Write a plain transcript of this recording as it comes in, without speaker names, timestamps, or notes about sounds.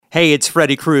Hey, it's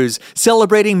Freddie Cruz,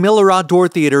 celebrating Miller Outdoor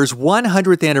Theater's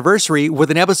 100th anniversary with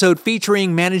an episode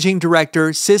featuring Managing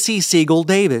Director Sissy Siegel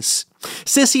Davis.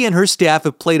 Sissy and her staff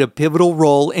have played a pivotal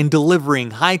role in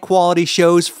delivering high-quality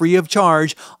shows free of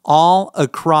charge all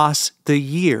across the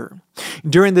year.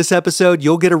 During this episode,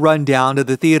 you'll get a rundown of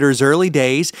the theater's early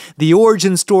days, the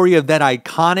origin story of that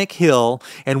iconic hill,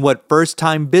 and what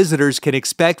first-time visitors can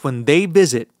expect when they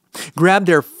visit. Grab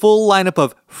their full lineup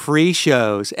of free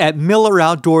shows at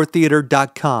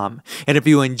MillerOutdoorTheater.com. And if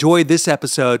you enjoyed this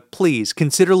episode, please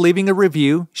consider leaving a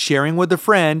review, sharing with a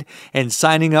friend, and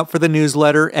signing up for the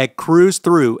newsletter at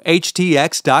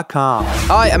CruiseThroughHTX.com.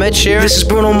 Hi, I'm Ed Sheeran. This is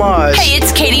Bruno Mars. Hey,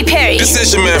 it's Katy Perry. This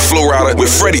is your man Flo Rida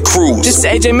with Freddie Cruz. This is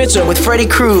AJ Mitchell with Freddie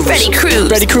Cruz. Freddie Cruz.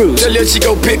 Freddie Cruz. Tell your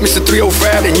chico pick Mr.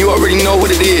 305 and you already know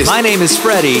what it is. My name is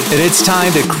Freddie, and it's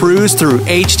time to cruise through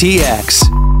HTX.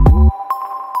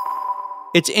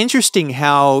 It's interesting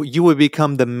how you would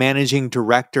become the managing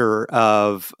director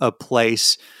of a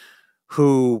place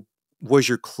who was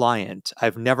your client.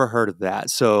 I've never heard of that.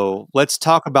 So let's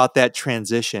talk about that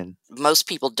transition. Most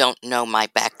people don't know my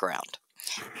background.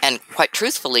 And quite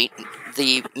truthfully,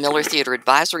 the Miller Theater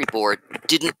Advisory Board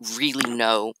didn't really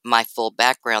know my full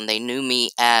background. They knew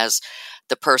me as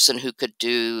the person who could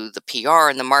do the PR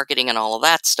and the marketing and all of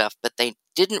that stuff, but they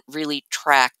didn't really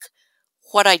track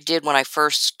what I did when I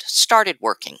first started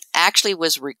working. I actually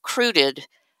was recruited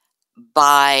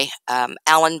by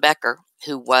Alan Becker,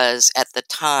 who was at the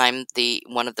time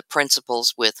one of the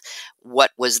principals with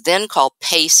what was then called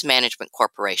Pace Management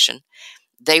Corporation.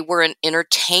 They were an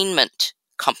entertainment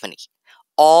company,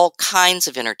 all kinds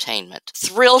of entertainment,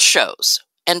 thrill shows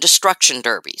and destruction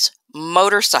derbies,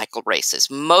 motorcycle races,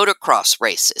 motocross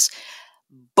races,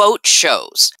 boat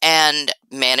shows. And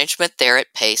management there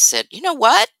at Pace said, you know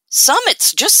what?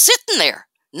 Summit's just sitting there.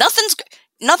 Nothing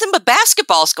but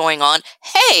basketball's going on.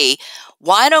 Hey,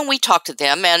 why don't we talk to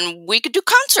them and we could do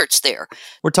concerts there?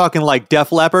 We're talking like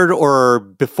Def Leppard or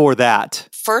before that?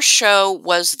 First show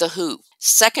was The Who.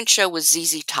 Second show was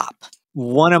ZZ Top.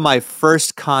 One of my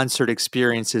first concert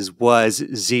experiences was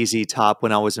ZZ Top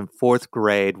when I was in fourth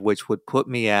grade, which would put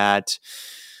me at...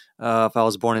 if I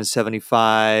was born in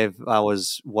 75, I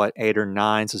was, 8 or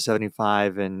 9? So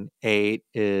 75 and 8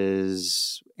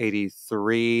 is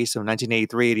 83. So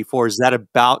 1983, 84. Is that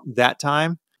about that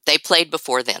time? They played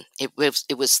before then. It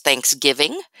was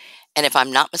Thanksgiving. And if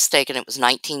I'm not mistaken, it was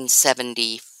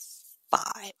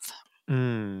 1975.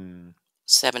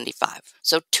 75.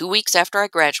 So 2 weeks after I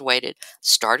graduated,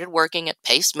 started working at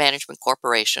Pace Management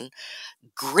Corporation,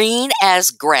 green as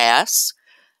grass.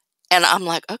 And I'm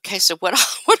like, okay, so what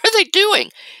are they doing?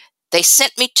 They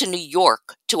sent me to New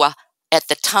York to at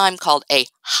the time called a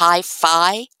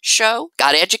hi-fi show.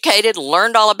 Got educated,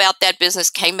 learned all about that business,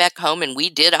 came back home, and we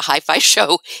did a hi-fi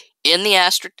show in the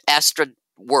Astro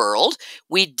world.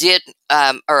 We did,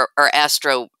 or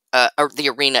Astro, or the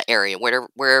arena area,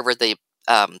 wherever they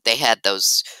had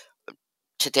those.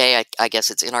 Today, I guess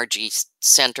it's NRG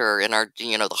Center,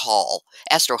 the hall,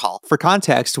 Astro Hall. For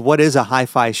context, what is a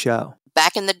hi-fi show?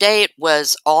 Back in the day, it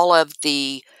was all of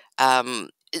the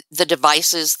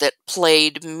devices that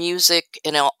played music,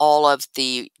 all of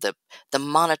the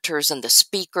monitors and the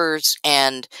speakers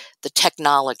and the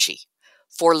technology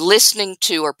for listening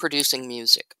to or producing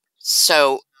music.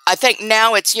 So I think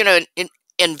now it's,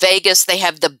 in Vegas, they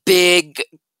have the big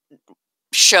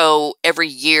show every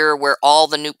year where all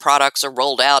the new products are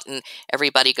rolled out and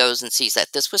everybody goes and sees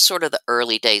that. This was sort of the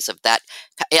early days of that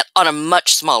on a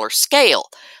much smaller scale.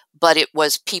 But it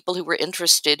was people who were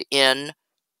interested in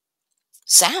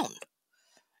sound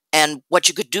and what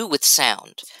you could do with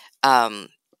sound. Who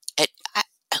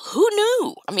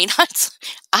knew? I mean,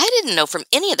 I didn't know from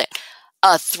any of that.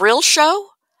 A thrill show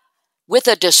with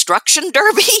a destruction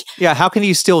derby? Yeah, how can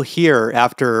you still hear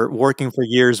after working for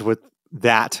years with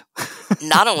that?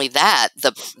 Not only that,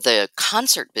 the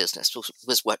concert business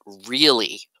was what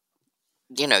really,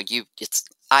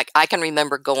 I can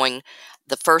remember going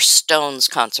the first Stones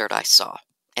concert I saw,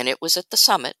 and it was at the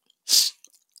Summit,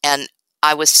 and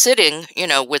I was sitting,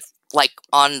 with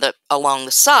along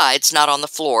the sides, not on the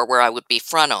floor where I would be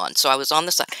front on. So I was on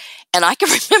the side, and I can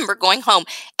remember going home,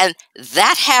 and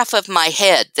that half of my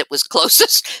head that was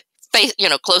closest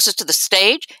to the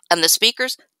stage and the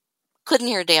speakers couldn't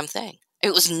hear a damn thing.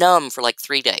 It was numb for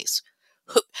 3 days.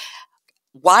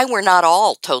 Why we're not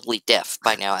all totally deaf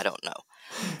by now, I don't know.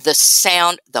 The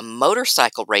sound, the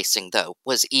motorcycle racing, though,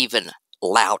 was even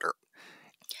louder.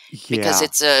 Because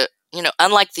it's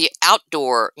unlike the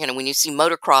outdoor, when you see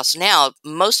motocross now,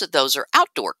 most of those are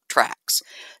outdoor tracks.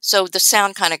 So the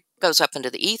sound kind of goes up into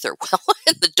the ether. Well,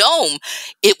 in the Dome,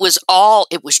 it was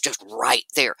just right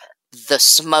there. The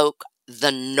smoke,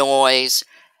 the noise,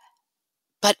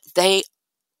 but they're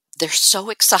so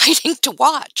exciting to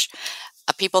watch.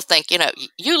 People think,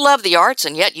 you love the arts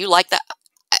and yet you like that.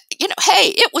 Hey,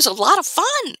 it was a lot of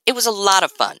fun. It was a lot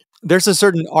of fun. There's a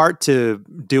certain art to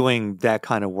doing that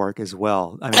kind of work as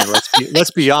well. I mean,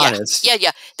 let's be honest.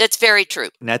 Yeah. That's very true.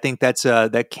 And I think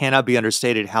that cannot be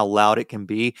understated how loud it can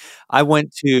be. I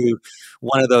went to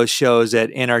one of those shows at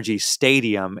NRG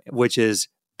Stadium, which is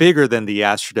bigger than the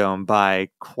Astrodome by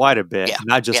quite a bit,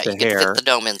 not just a you hair. Could fit the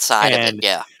dome inside of it.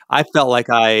 Yeah. I felt like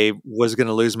I was going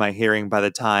to lose my hearing by the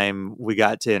time we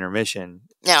got to intermission.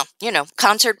 Now,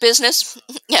 concert business,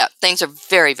 things are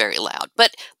very, very loud.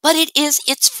 But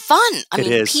it's fun. I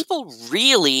mean, people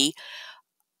really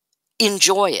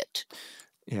enjoy it.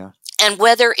 Yeah. And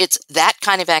whether it's that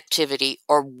kind of activity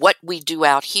or what we do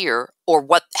out here or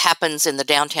what happens in the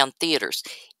downtown theaters,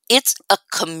 it's a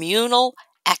communal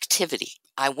activity.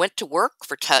 I went to work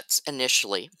for Tuts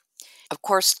initially. Of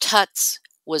course, Tuts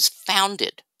was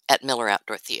founded at Miller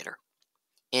Outdoor Theater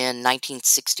in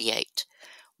 1968.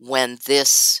 When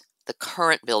the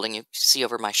current building, you see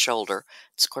over my shoulder,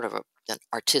 it's sort of an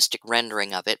artistic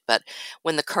rendering of it, but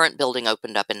when the current building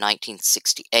opened up in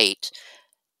 1968,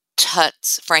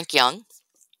 Tuts, Frank Young,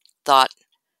 thought,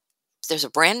 there's a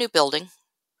brand new building.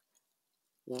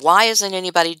 Why isn't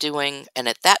anybody doing, and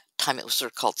at that time it was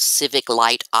sort of called civic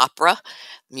light opera,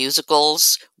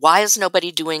 musicals. Why is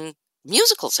nobody doing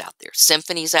musicals out there?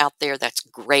 Symphonies out there, that's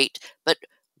great, but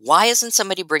why isn't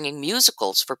somebody bringing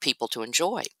musicals for people to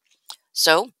enjoy?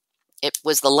 So it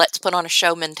was the let's put on a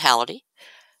show mentality.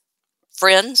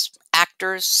 Friends,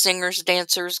 actors, singers,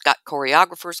 dancers, got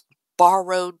choreographers,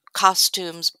 borrowed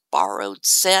costumes, borrowed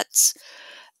sets,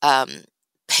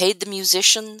 paid the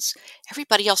musicians.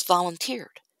 Everybody else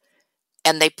volunteered.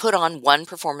 And they put on one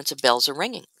performance of Bells Are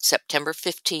Ringing, September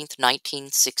 15th,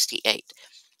 1968.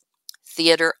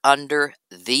 Theater under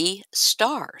the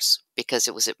stars, because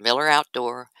it was at Miller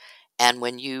Outdoor. And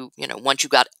when once you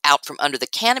got out from under the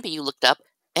canopy, you looked up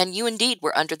and you indeed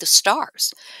were under the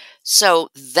stars. So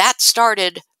that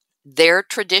started their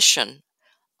tradition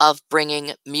of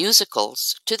bringing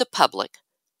musicals to the public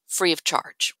free of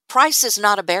charge. Price is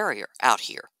not a barrier out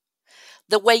here.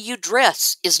 The way you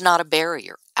dress is not a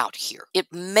barrier out here.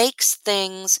 It makes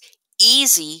things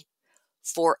easy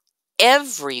for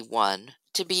everyone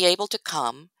to be able to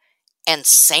come and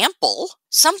sample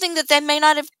something that they may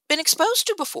not have been exposed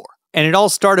to before. And it all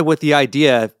started with the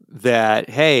idea that,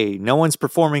 hey, no one's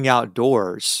performing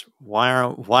outdoors. Why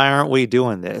aren't we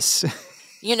doing this?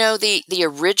 The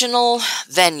original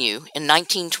venue in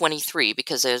 1923,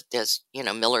 because as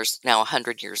Miller's now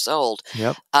 100 years old.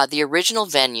 Yep. The original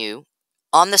venue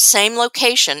on the same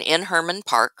location in Herman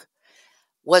Park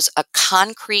was a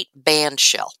concrete band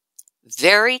shell,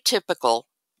 very typical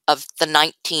of the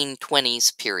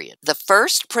 1920s period. The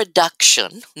first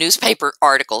production, newspaper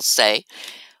articles say,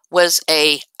 was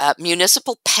a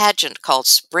municipal pageant called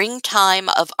Springtime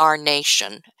of Our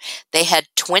Nation. They had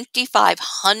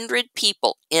 2,500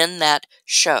 people in that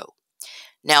show.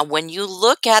 Now, when you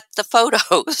look at the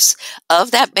photos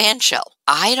of that band shell,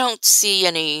 I don't see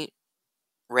any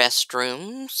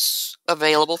restrooms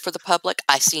available for the public.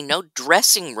 I see no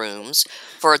dressing rooms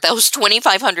for those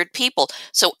 2,500 people.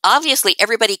 So obviously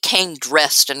everybody came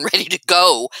dressed and ready to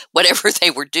go, whatever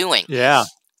they were doing. Yeah.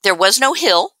 There was no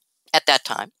hill at that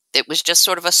time. It was just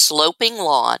sort of a sloping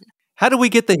lawn. How do we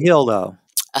get the hill, though?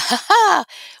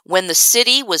 When the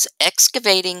city was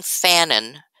excavating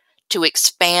Fannin to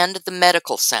expand the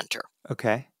medical center.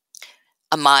 Okay.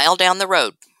 A mile down the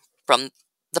road from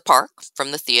the park,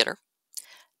 from the theater.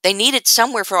 They needed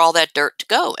somewhere for all that dirt to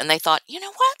go. And they thought, you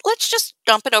know what? Let's just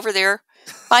dump it over there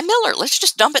by Miller. Let's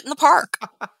just dump it in the park.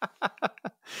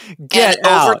 Get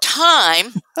out. Over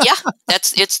time,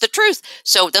 it's the truth.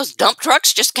 So those dump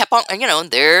trucks just kept on, and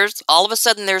there's all of a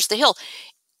sudden there's the hill.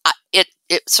 It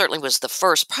certainly was the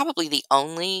first, probably the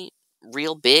only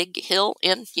real big hill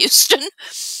in Houston.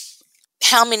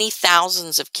 How many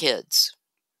thousands of kids?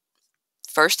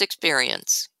 First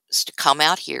experience is to come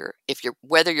out here,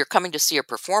 whether you're coming to see a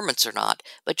performance or not,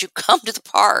 but you come to the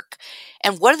park,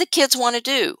 and what do the kids want to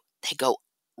do? They go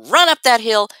run up that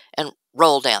hill and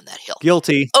roll down that hill.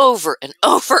 Guilty. Over and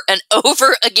over and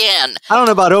over again. I don't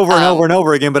know about over and over and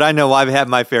over again, but I know I've had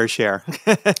my fair share.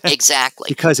 Exactly.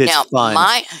 Because it's fun.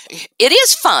 It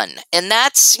is fun. And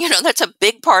that's a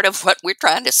big part of what we're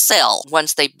trying to sell.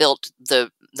 Once they built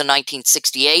the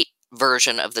 1968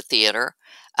 version of the theater,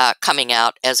 coming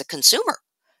out as a consumer,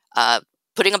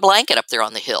 putting a blanket up there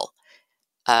on the hill,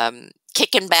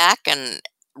 kicking back and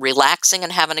relaxing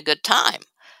and having a good time,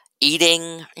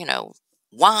 eating,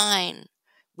 wine.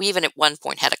 We even at one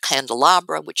point had a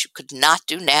candelabra, which you could not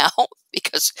do now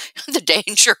because the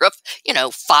danger of,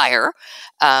 fire.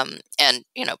 And,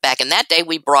 back in that day,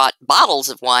 we brought bottles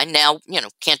of wine. Now,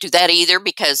 can't do that either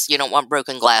because you don't want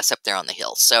broken glass up there on the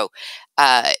hill. So,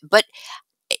 but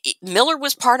Miller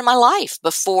was part of my life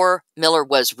before Miller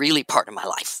was really part of my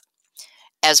life.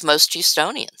 As most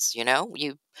Houstonians,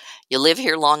 you live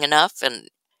here long enough, and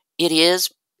it is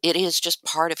just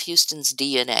part of Houston's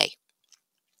DNA.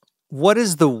 What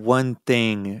is the one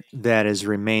thing that has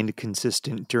remained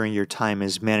consistent during your time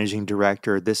as managing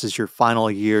director? This is your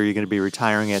final year. You're going to be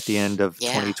retiring at the end of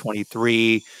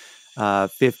 2023,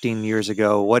 15 years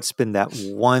ago. What's been that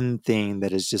one thing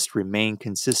that has just remained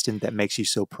consistent that makes you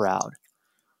so proud?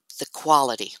 The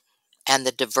quality and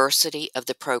the diversity of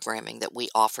the programming that we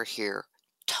offer here,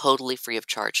 totally free of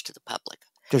charge to the public.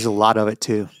 There's a lot of it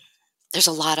too. There's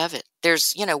a lot of it.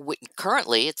 There's,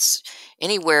 currently it's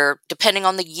anywhere, depending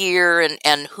on the year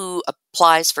and who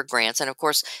applies for grants. And of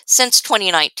course, since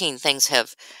 2019, things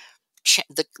have,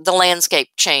 the landscape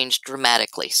changed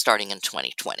dramatically starting in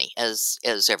 2020, as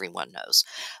everyone knows.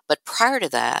 But prior to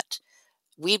that,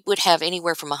 we would have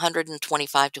anywhere from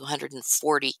 125 to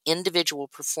 140 individual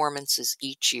performances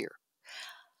each year,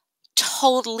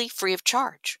 totally free of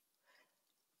charge.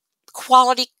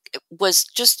 Quality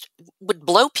would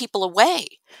blow people away.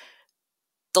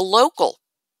 The local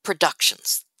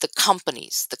productions, the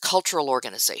companies, the cultural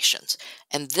organizations.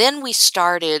 And then we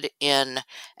started and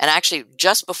actually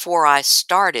just before I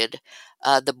started,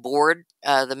 the board,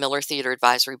 the Miller Theater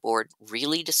Advisory Board,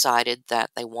 really decided that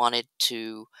they wanted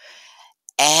to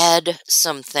add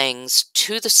some things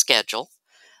to the schedule.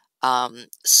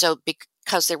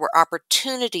 Because there were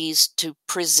opportunities to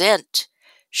present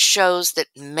shows that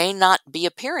may not be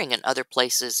appearing in other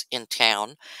places in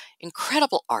town.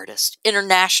 Incredible artists,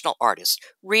 international artists,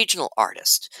 regional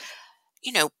artists.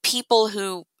 People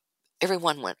who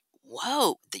everyone went,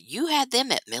 whoa, you had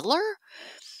them at Miller?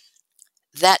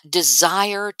 That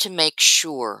desire to make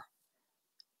sure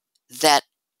that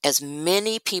as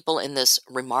many people in this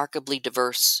remarkably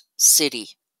diverse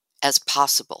city as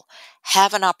possible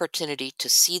have an opportunity to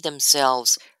see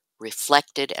themselves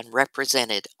reflected and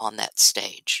represented on that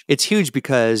stage. It's huge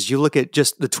because you look at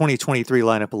just the 2023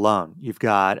 lineup alone. You've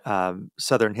got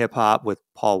Southern hip hop with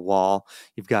Paul Wall.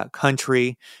 You've got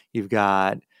country. You've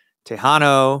got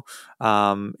Tejano.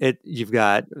 You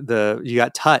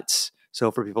got Tuts. So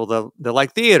for people that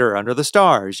like theater, Under the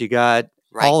Stars, you got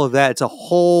all of that. It's a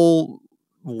whole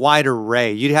wide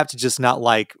array. You'd have to just not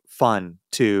like fun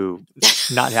to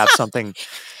not have something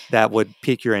that would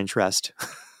pique your interest.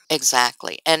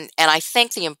 Exactly. And I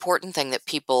think the important thing that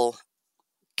people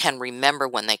can remember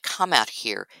when they come out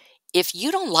here, if you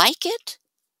don't like it,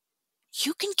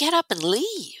 you can get up and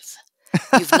leave.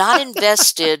 You've not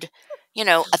invested,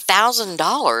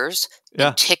 $1,000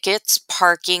 in tickets,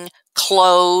 parking,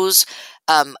 clothes,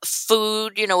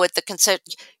 food, at the concert.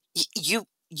 The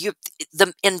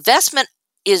investment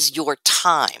is your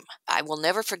time. I will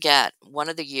never forget one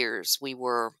of the years we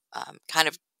were kind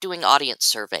of doing audience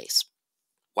surveys.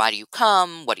 Why do you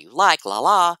come? What do you like? La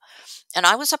la. And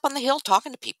I was up on the hill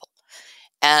talking to people.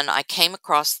 And I came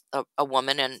across a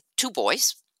woman and two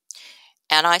boys.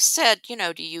 And I said,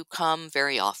 do you come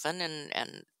very often?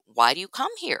 And why do you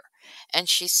come here? And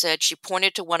she said, she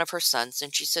pointed to one of her sons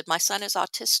and she said, my son is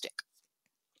autistic.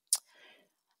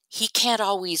 He can't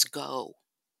always go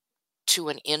to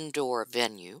an indoor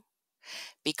venue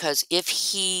because if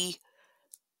he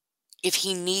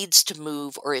needs to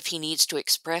move or if he needs to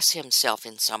express himself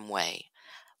in some way,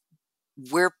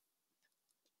 we're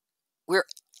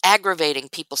aggravating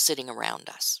people sitting around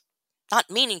us. Not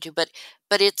meaning to, but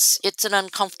it's an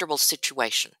uncomfortable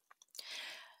situation.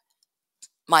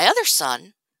 My other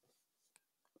son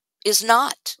is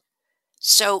not.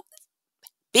 So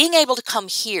being able to come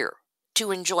here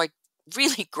to enjoy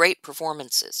really great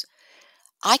performances,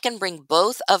 I can bring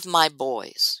both of my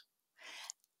boys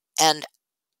and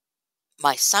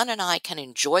my son and I can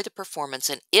enjoy the performance,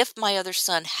 and if my other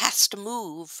son has to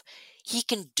move, he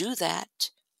can do that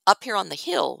up here on the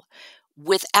hill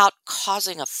without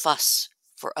causing a fuss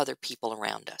for other people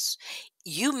around us.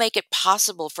 You make it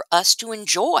possible for us to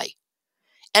enjoy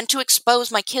and to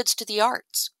expose my kids to the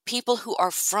arts. People who are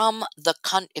from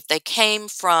if they came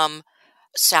from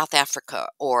South Africa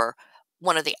or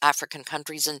one of the African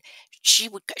countries, and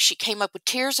she came up with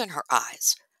tears in her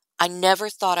eyes. I never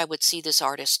thought I would see this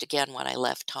artist again when I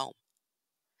left home.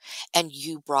 And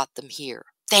you brought them here.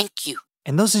 Thank you.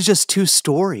 And those are just two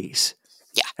stories.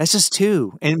 Yeah. That's just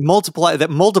two. And that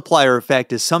multiplier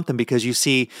effect is something because you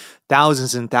see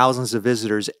thousands and thousands of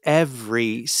visitors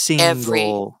every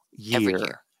single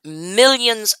year.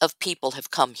 millions of people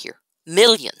have come here.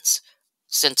 Millions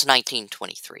since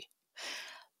 1923.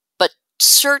 But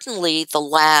certainly the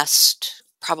last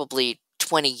probably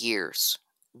 20 years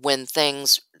when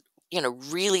things,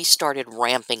 really started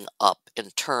ramping up in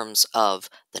terms of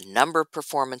the number of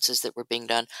performances that were being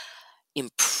done,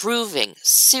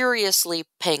 seriously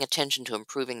paying attention to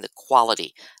improving the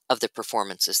quality of the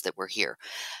performances that were here.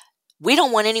 We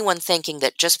don't want anyone thinking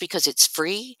that just because it's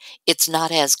free, it's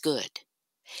not as good.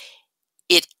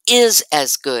 It is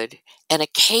as good, and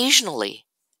occasionally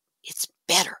it's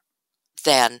better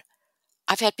than,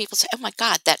 I've had people say, oh my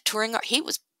God, that touring art, he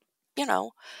was,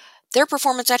 their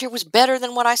performance out here was better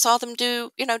than what I saw them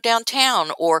do,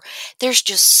 downtown. Or there's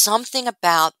just something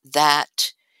about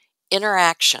that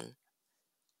interaction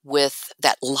with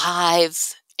that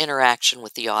live interaction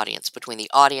with the audience, between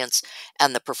the audience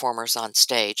and the performers on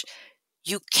stage.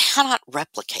 You cannot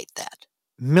replicate that.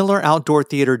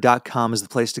 MillerOutdoorTheater.com is the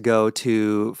place to go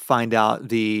to find out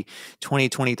the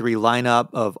 2023 lineup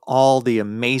of all the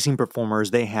amazing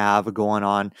performers they have going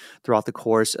on throughout the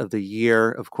course of the year.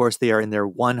 Of course, they are in their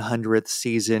 100th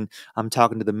season. I'm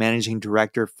talking to the managing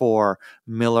director for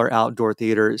Miller Outdoor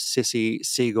Theater, Sissy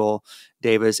Siegel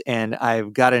Davis, and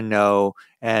I've got to know,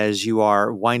 as you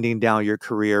are winding down your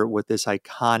career with this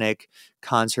iconic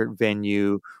concert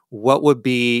venue, what would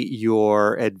be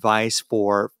your advice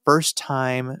for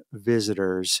first-time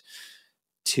visitors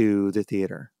to the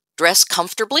theater? Dress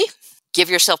comfortably. Give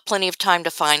yourself plenty of time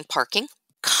to find parking.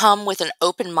 Come with an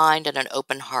open mind and an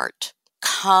open heart.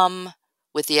 Come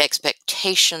with the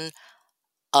expectation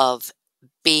of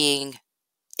being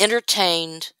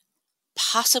entertained,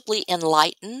 possibly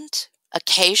enlightened,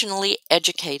 occasionally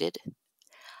educated,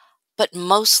 but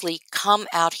mostly come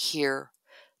out here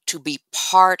to be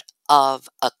part of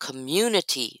a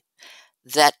community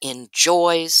that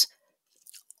enjoys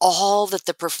all that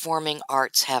the performing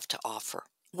arts have to offer.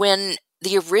 When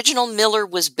the original Miller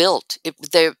was built,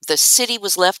 the city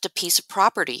was left a piece of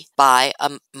property by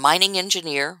a mining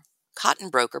engineer, cotton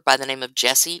broker by the name of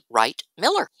Jesse Wright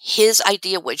Miller. His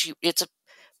idea was it's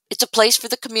a place for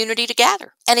the community to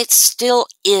gather, and it still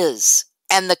is.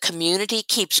 And the community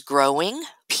keeps growing.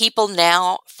 People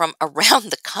now from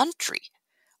around the country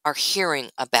are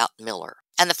hearing about Miller.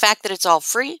 And the fact that it's all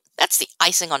free, that's the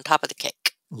icing on top of the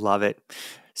cake. Love it.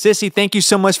 Sissy, thank you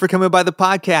so much for coming by the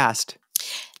podcast.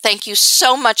 Thank you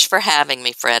so much for having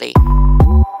me, Freddie.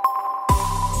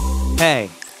 Hey,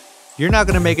 you're not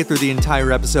going to make it through the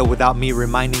entire episode without me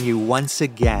reminding you once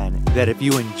again that if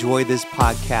you enjoy this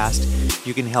podcast,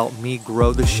 you can help me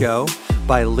grow the show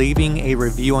by leaving a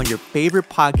review on your favorite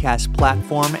podcast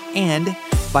platform and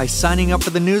by signing up for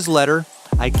the newsletter.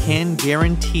 I can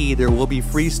guarantee there will be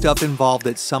free stuff involved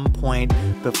at some point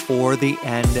before the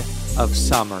end of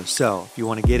summer. So if you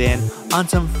want to get in on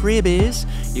some freebies,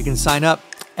 you can sign up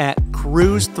at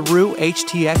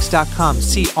cruzthroughhtx.com,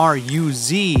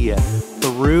 CRUZ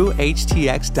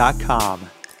throughhtx.com.